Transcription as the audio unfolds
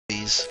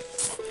zombies.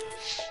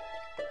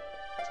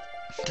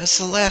 That's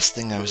the last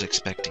thing I was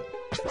expecting.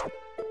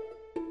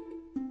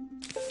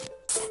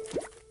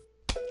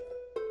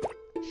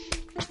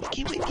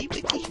 Wiki, wiki,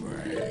 wiki.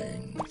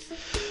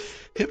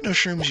 Hypno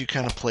shrooms you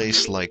kind of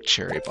place like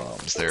cherry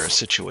bombs. They're a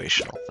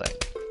situational thing.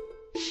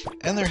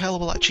 And they're a hell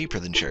of a lot cheaper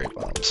than cherry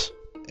bombs.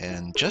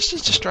 And just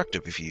as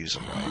destructive if you use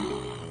them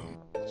right.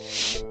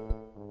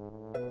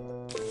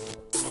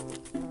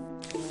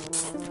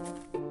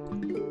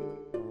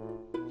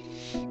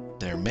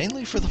 They're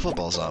mainly for the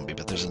football zombie,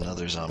 but there's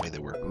another zombie that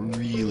work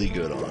really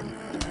good on.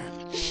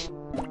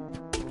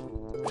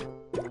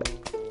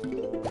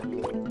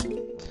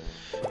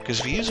 Because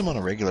if you use them on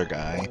a regular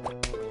guy,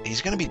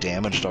 he's going to be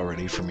damaged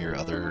already from your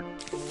other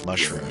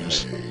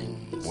mushrooms,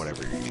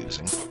 whatever you're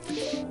using.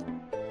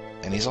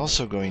 And he's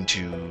also going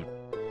to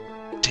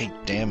take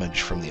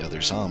damage from the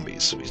other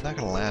zombies, so he's not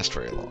going to last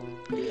very long.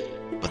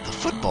 But the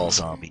football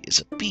zombie is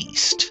a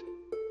beast.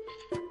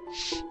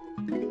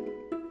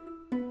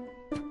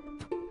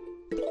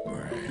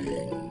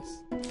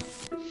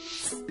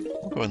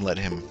 We'll go and let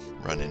him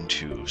run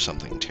into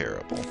something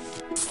terrible.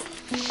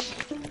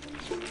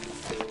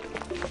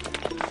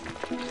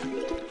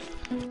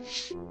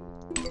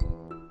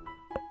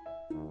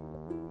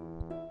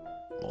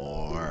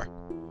 More.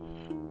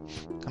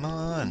 Come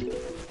on.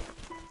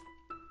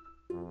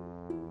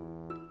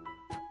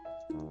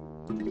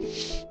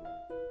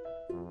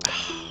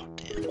 Oh,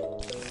 damn.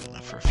 Not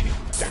enough for a few.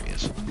 There he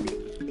is.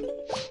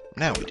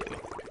 Now we do.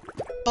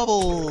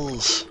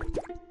 Bubbles!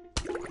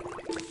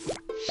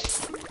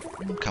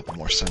 A couple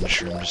more sun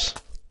shrooms.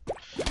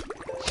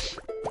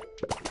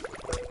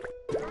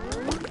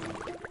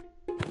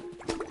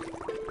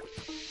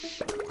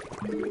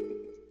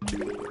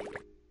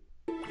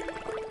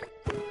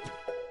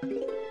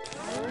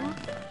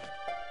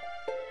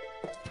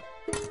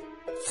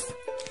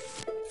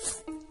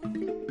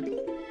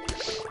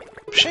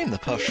 Shame the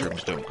puff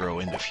shrooms don't grow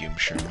into fume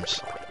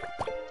shrooms.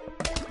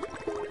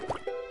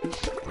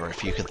 Or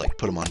if you could, like,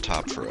 put them on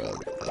top for a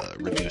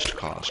reduced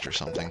cost or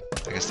something.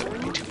 I guess that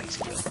would be too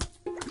easy, though.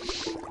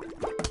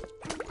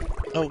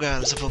 Oh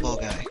god, it's a football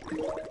guy.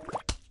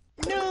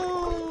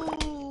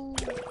 No!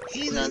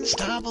 He's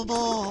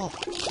unstoppable!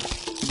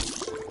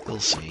 We'll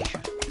see.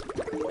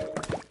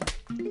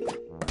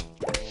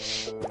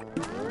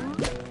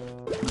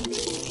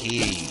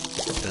 He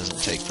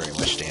doesn't take very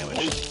much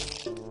damage.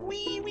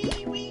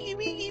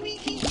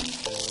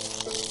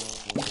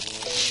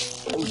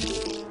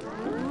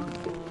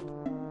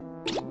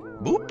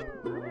 Boop!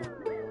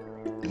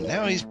 And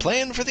now he's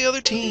playing for the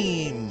other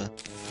team!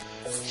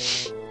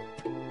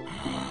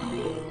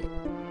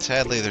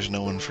 Sadly, there's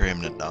no one for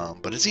him to nom,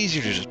 but it's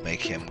easier to just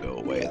make him go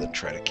away than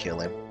try to kill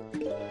him.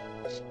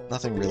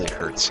 Nothing really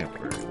hurts him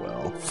very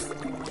well.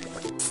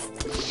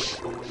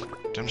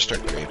 Time to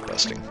start grave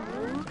busting.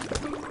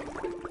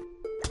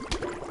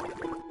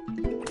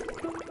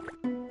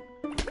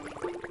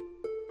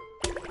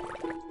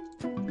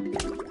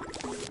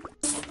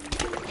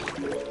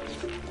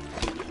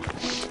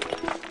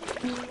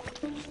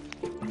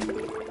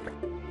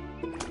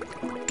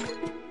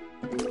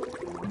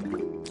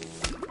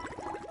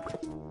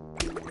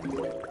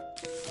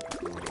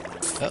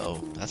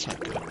 Uh-oh, that's not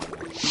good.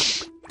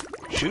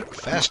 Shoot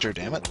faster,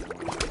 damn it.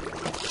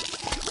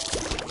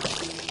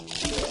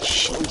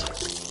 Shield.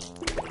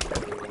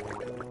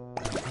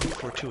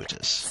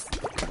 Fortuitous.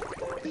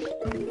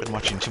 Been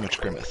watching too much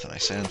Grimmeth, and I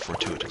say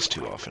unfortuitous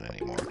too often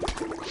anymore.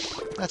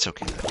 That's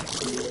okay, though.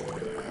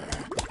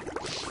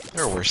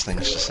 There are worse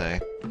things to say.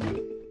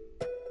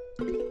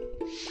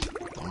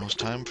 Almost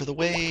time for the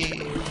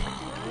wave.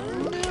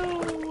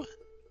 No!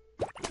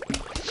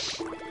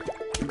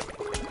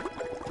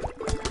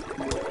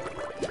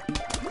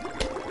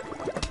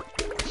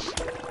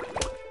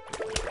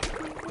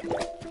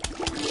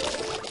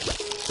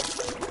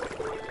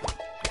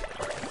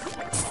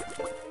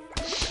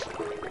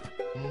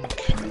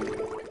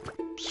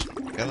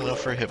 Got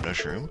enough for a Hypno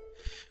shroom.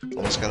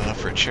 Almost got enough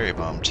for a cherry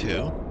bomb, too.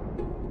 There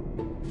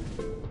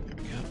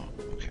we go.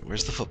 Okay,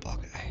 where's the football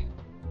guy?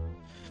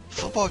 The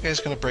football guy's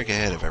gonna break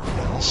ahead of everyone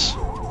else.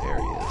 There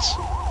he is.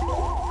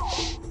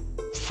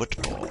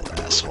 Football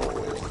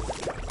asshole.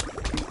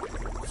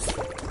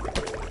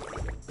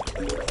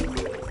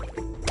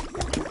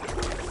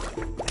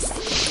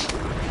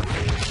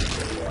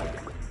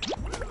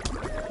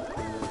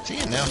 See,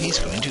 and now he's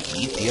going to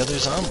eat the other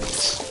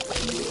zombies.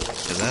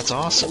 Because that's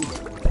awesome.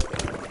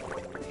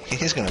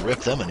 He's gonna rip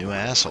them a new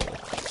asshole.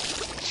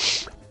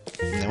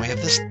 And then we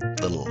have this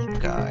little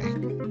guy.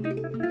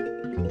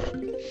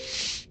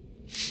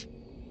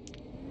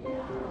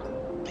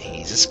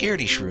 He's a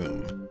scaredy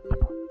shroom.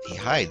 He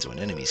hides when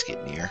enemies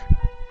get near.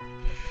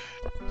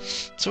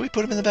 So we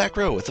put him in the back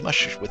row with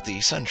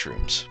the sun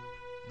shrooms.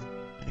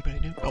 Anybody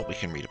new? Oh, we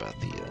can read about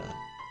the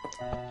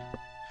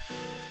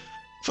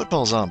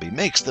Football Zombie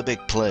makes the big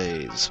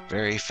plays.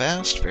 Very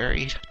fast,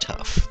 very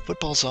tough.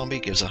 Football Zombie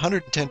gives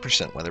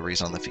 110% whenever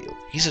he's on the field.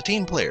 He's a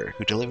team player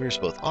who delivers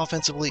both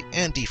offensively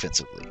and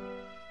defensively.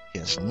 He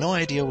has no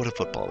idea what a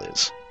football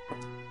is.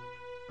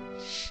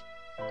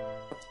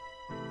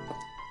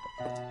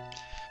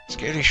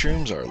 Scaredy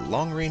shrooms are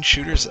long-range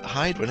shooters that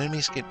hide when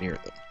enemies get near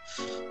them.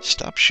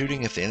 Stop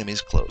shooting if the enemy's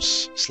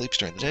close. Sleeps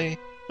during the day.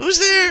 Who's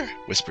there?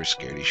 Whispers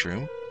Scaredy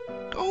shroom.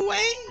 Go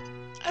away!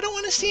 I don't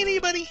want to see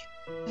anybody.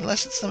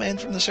 Unless it's the man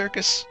from the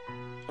circus.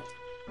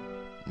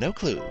 No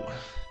clue.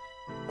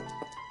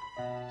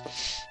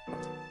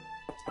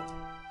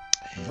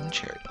 And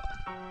cherry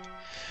bomb.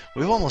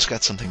 We've almost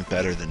got something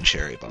better than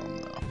cherry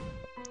bomb, though.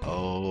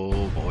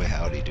 Oh boy,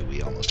 howdy, do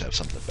we almost have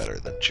something better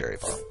than cherry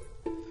bomb.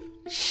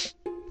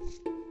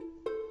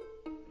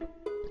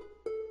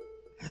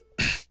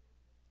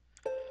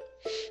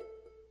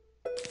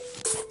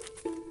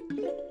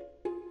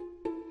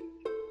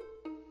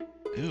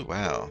 Ooh,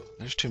 wow.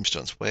 There's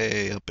tombstones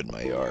way up in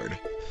my yard.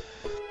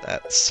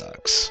 That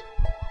sucks.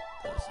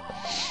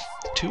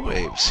 2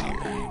 waves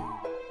here.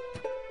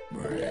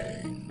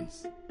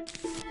 Brains.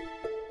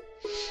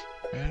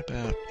 Right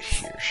about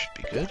here should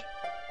be good.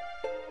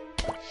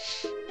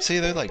 See,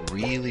 they're like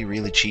really,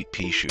 really cheap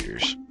pea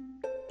shooters.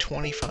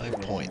 25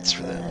 points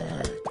for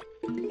them.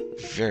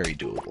 Very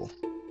doable.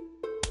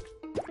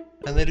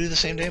 And they do the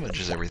same damage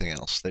as everything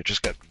else. They've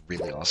just got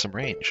really awesome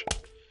range.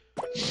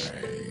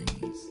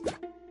 Brains.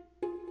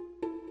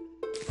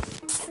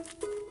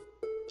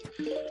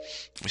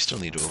 We still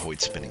need to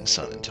avoid spinning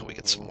sun until we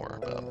get some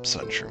more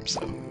sun shrooms,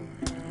 though.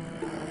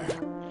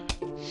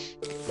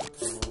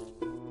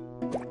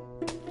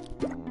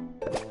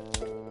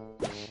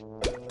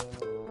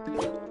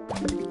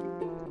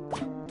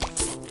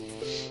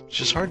 It's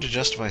just hard to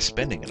justify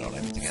spending it on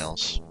anything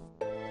else.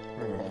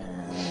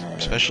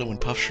 Especially when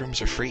puff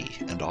shrooms are free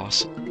and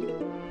awesome.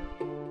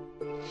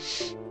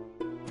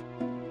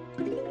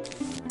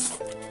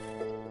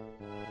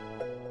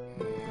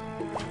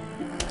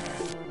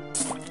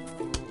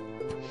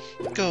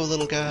 Go,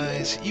 little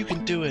guys, you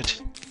can do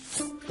it!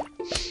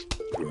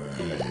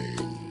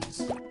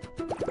 Brains.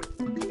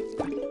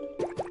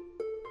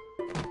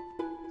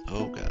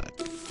 Oh god.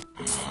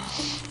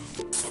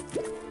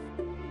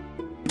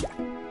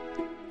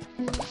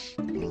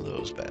 One of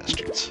those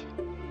bastards.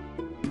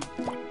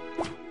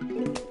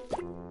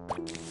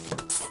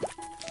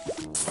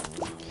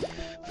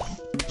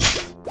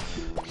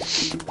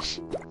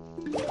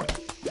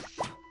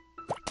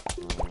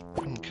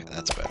 Okay,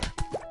 that's better.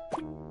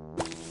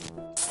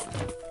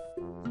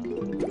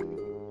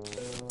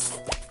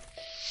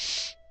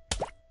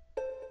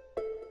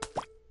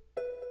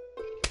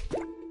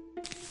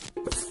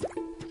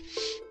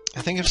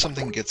 I think if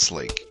something gets,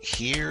 like,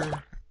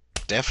 here,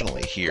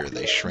 definitely here,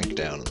 they shrink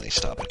down and they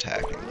stop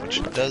attacking,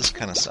 which does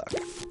kind of suck.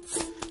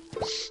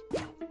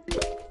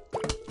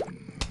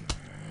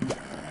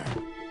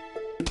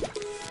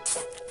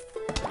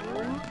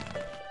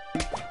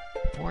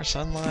 More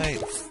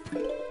sunlight!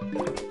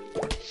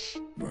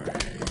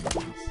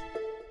 Brains.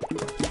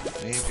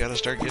 We've got to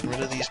start getting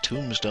rid of these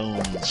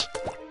tombstones.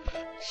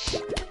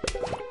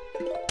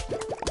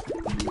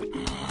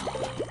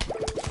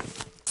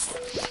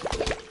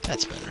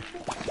 That's better.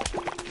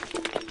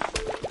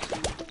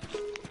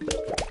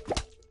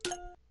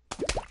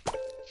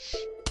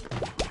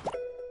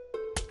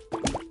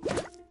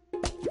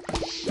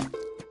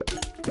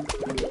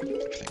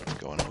 Everything's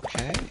going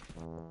okay.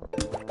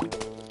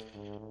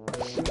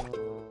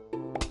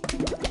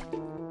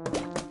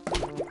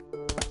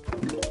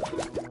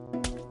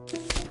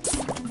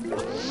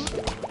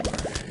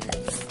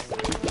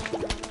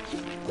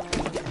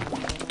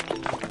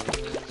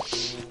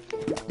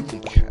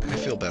 Okay, I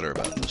feel better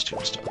about those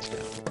tombstones now.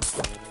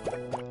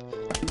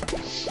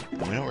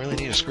 And we don't really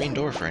need a screen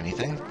door for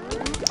anything.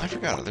 I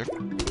forgot,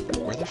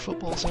 were there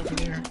footballs over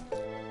there?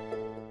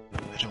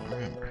 I don't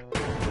remember.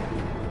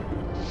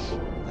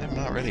 I'm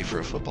not ready for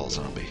a football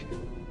zombie.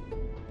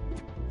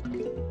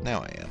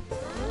 Now I am.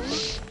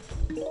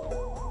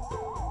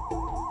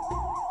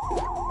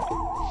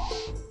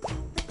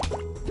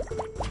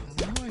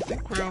 No, I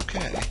think we're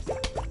okay.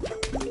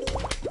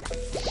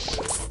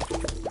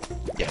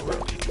 Yeah, we're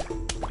okay.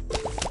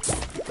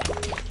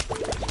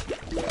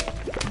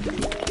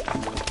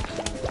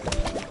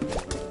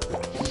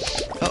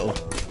 Uh-oh.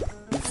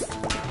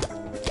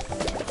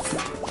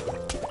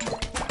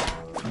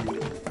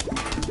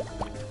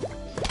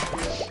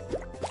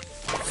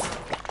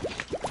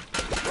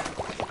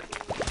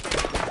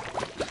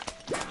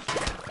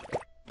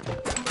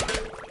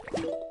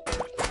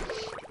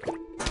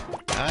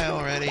 Die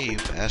already, you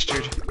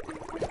bastard.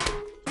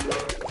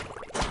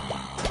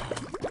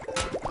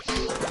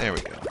 There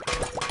we go.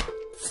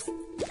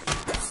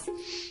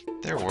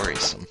 They're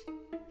worrisome.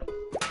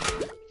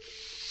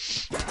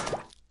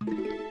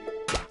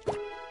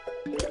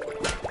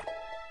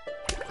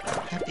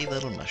 Happy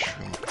little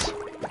mushrooms.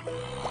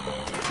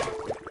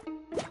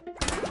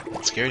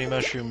 Scaredy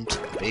mushrooms,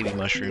 baby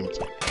mushrooms,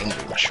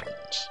 angry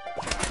mushrooms.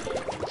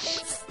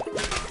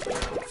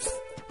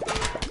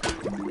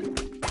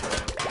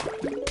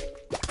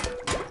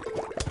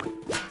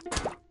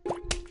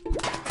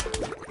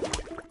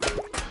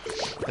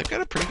 They've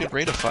got a pretty good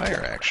rate of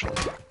fire, actually.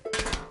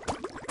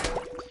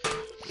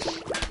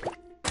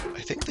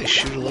 I think they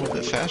shoot a little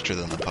bit faster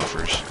than the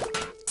puffers.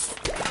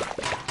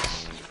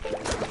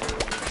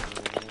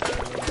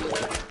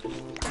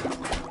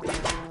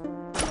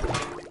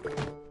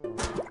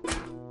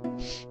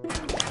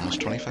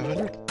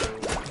 500?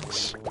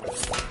 Yes.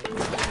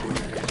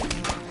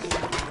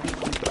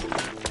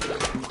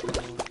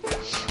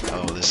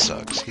 Oh, this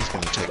sucks. He's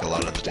going to take a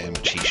lot of the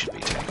damage he should be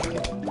taking.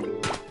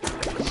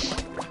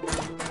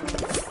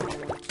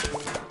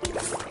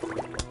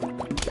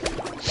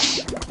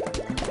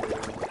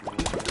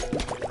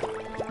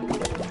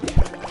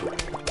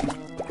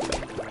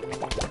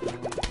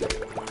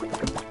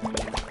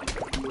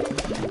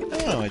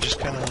 I just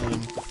kind of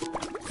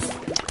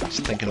was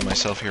thinking to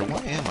myself here, why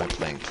am I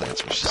playing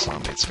Plants vs.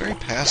 Zombies? It's a very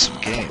passive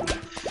game.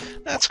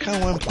 That's kind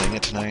of why I'm playing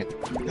it tonight.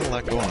 Got a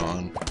lot going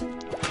on.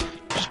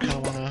 Just kind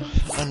of want to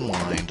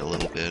unwind a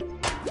little bit.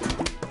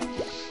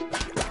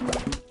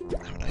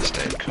 Have a nice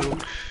Diet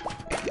Coke,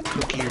 maybe a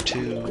cookie or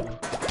two,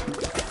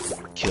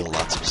 kill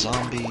lots of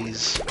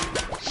zombies.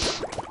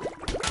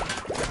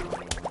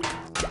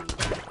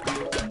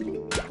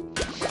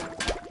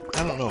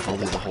 I don't know if I'll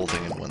do the whole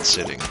thing in one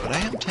sitting, but I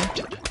am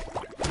tempted.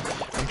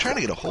 I'm trying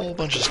to get a whole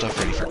bunch of stuff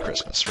ready for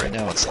Christmas. Right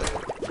now it's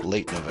like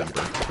late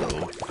November,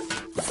 though.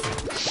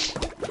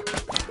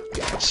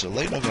 Yeah, so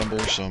late November,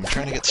 so I'm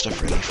trying to get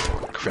stuff ready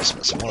for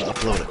Christmas. I want to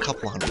upload a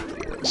couple hundred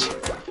videos,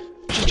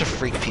 just to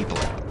freak people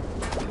out.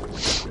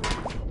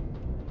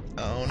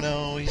 Oh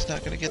no, he's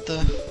not gonna get the...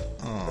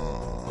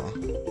 Aww.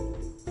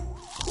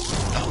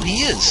 Oh,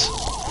 he is!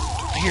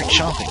 I hear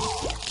chomping.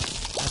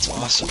 That's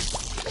awesome.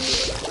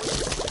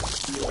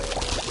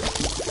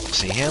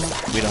 See him?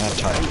 We don't have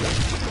time for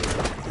him.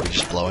 We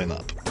just blow him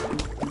up. I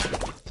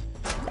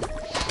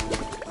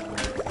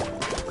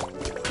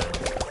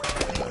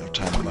don't have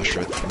time to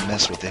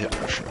mess with the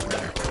Hypno shroom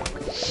there.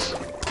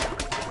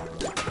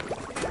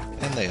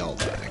 And they all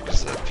die,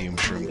 because that fume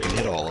shroom can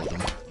hit all of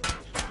them.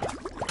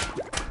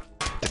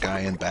 The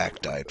guy in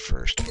back died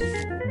first.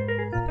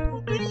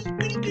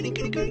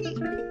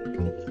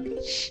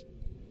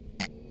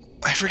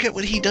 I forget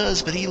what he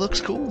does, but he looks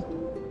cool.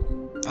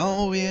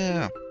 Oh,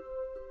 yeah.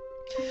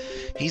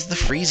 He's the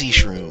Freezy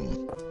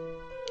Shroom.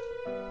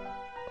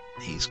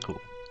 He's cool.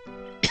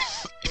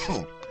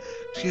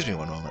 Excuse me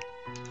one moment.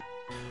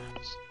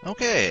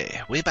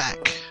 Okay, we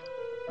back.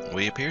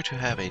 We appear to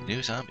have a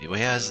new zombie. We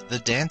have the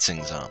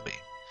dancing zombie.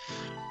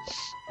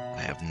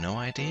 I have no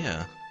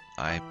idea.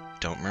 I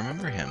don't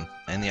remember him.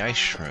 And the ice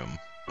shroom.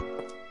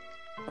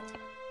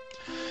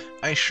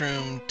 Ice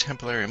shroom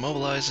temporarily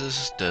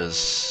immobilizes,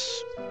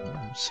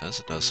 says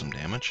it does some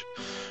damage.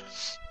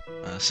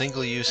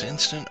 Single-use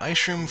instant. Ice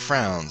shroom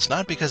frowns,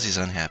 not because he's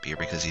unhappy or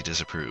because he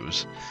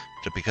disapproves,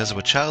 but because of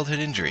a childhood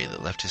injury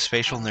that left his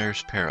facial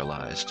nerves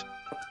paralyzed.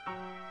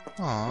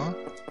 Aww.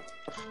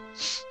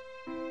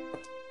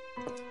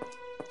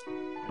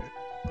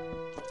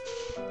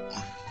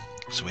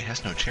 So he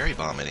has no cherry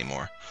bomb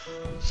anymore.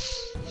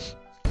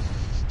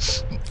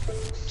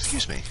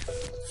 Excuse me.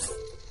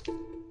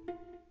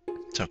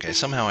 It's okay,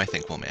 somehow I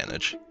think we'll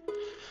manage.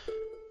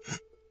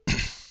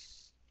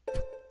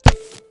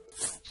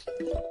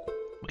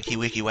 Wiki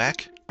wiki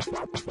whack.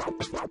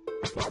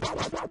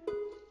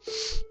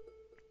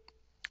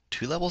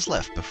 2 levels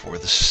left before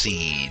the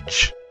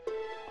siege.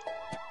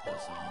 The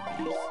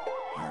zombies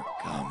are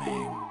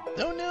coming.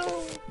 Oh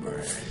no!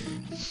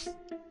 Brains.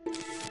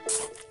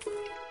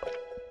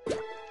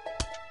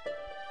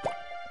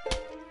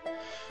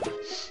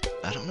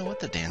 I don't know what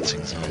the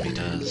dancing zombie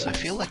does. I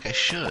feel like I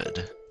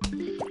should. I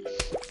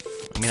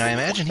mean, I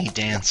imagine he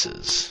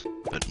dances,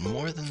 but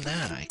more than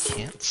that, I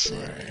can't say.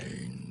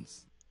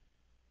 Brains.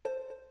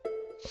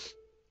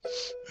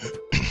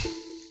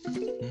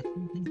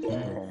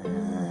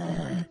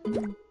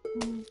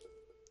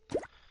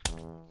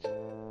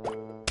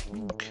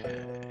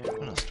 Okay,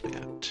 what else do we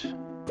got?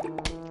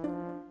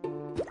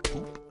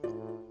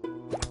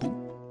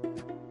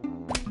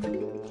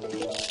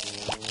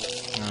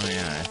 Oh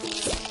yeah.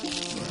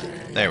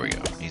 There we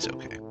go. He's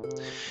okay.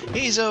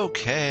 He's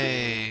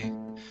okay.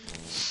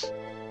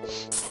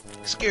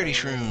 Scaredy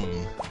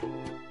shroom.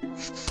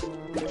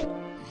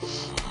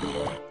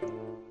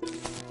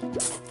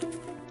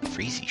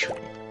 Freezy shroom.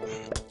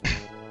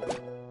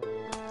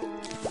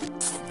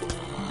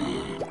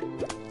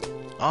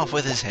 Off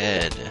with his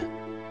head.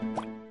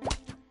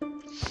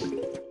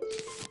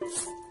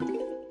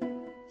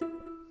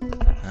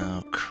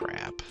 Oh,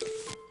 crap.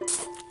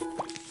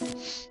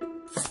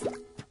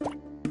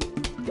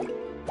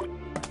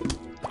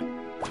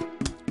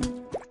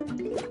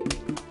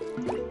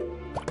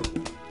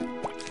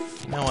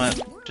 You know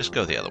what? Just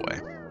go the other way.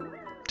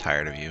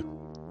 Tired of you.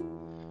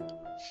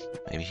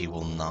 Maybe he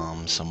will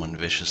nom someone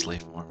viciously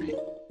for me.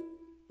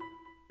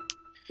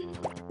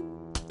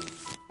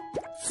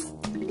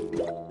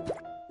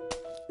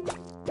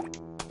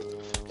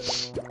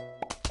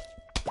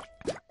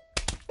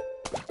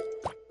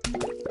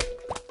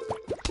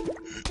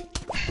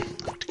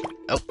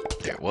 Oh,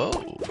 there.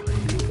 Whoa.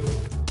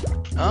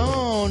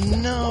 Oh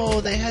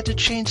no, they had to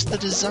change the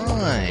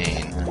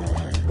design.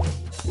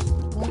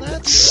 Well,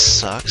 that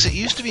sucks. It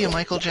used to be a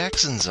Michael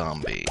Jackson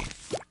zombie.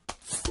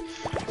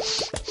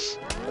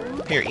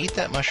 Here, eat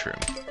that mushroom.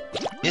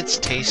 It's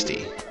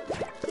tasty.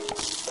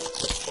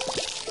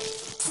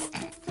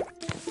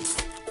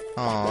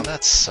 Oh,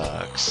 that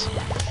sucks.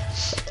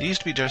 They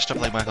used to be dressed up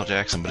like Michael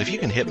Jackson, but if you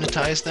can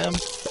hypnotize them,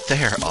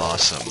 they're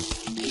awesome.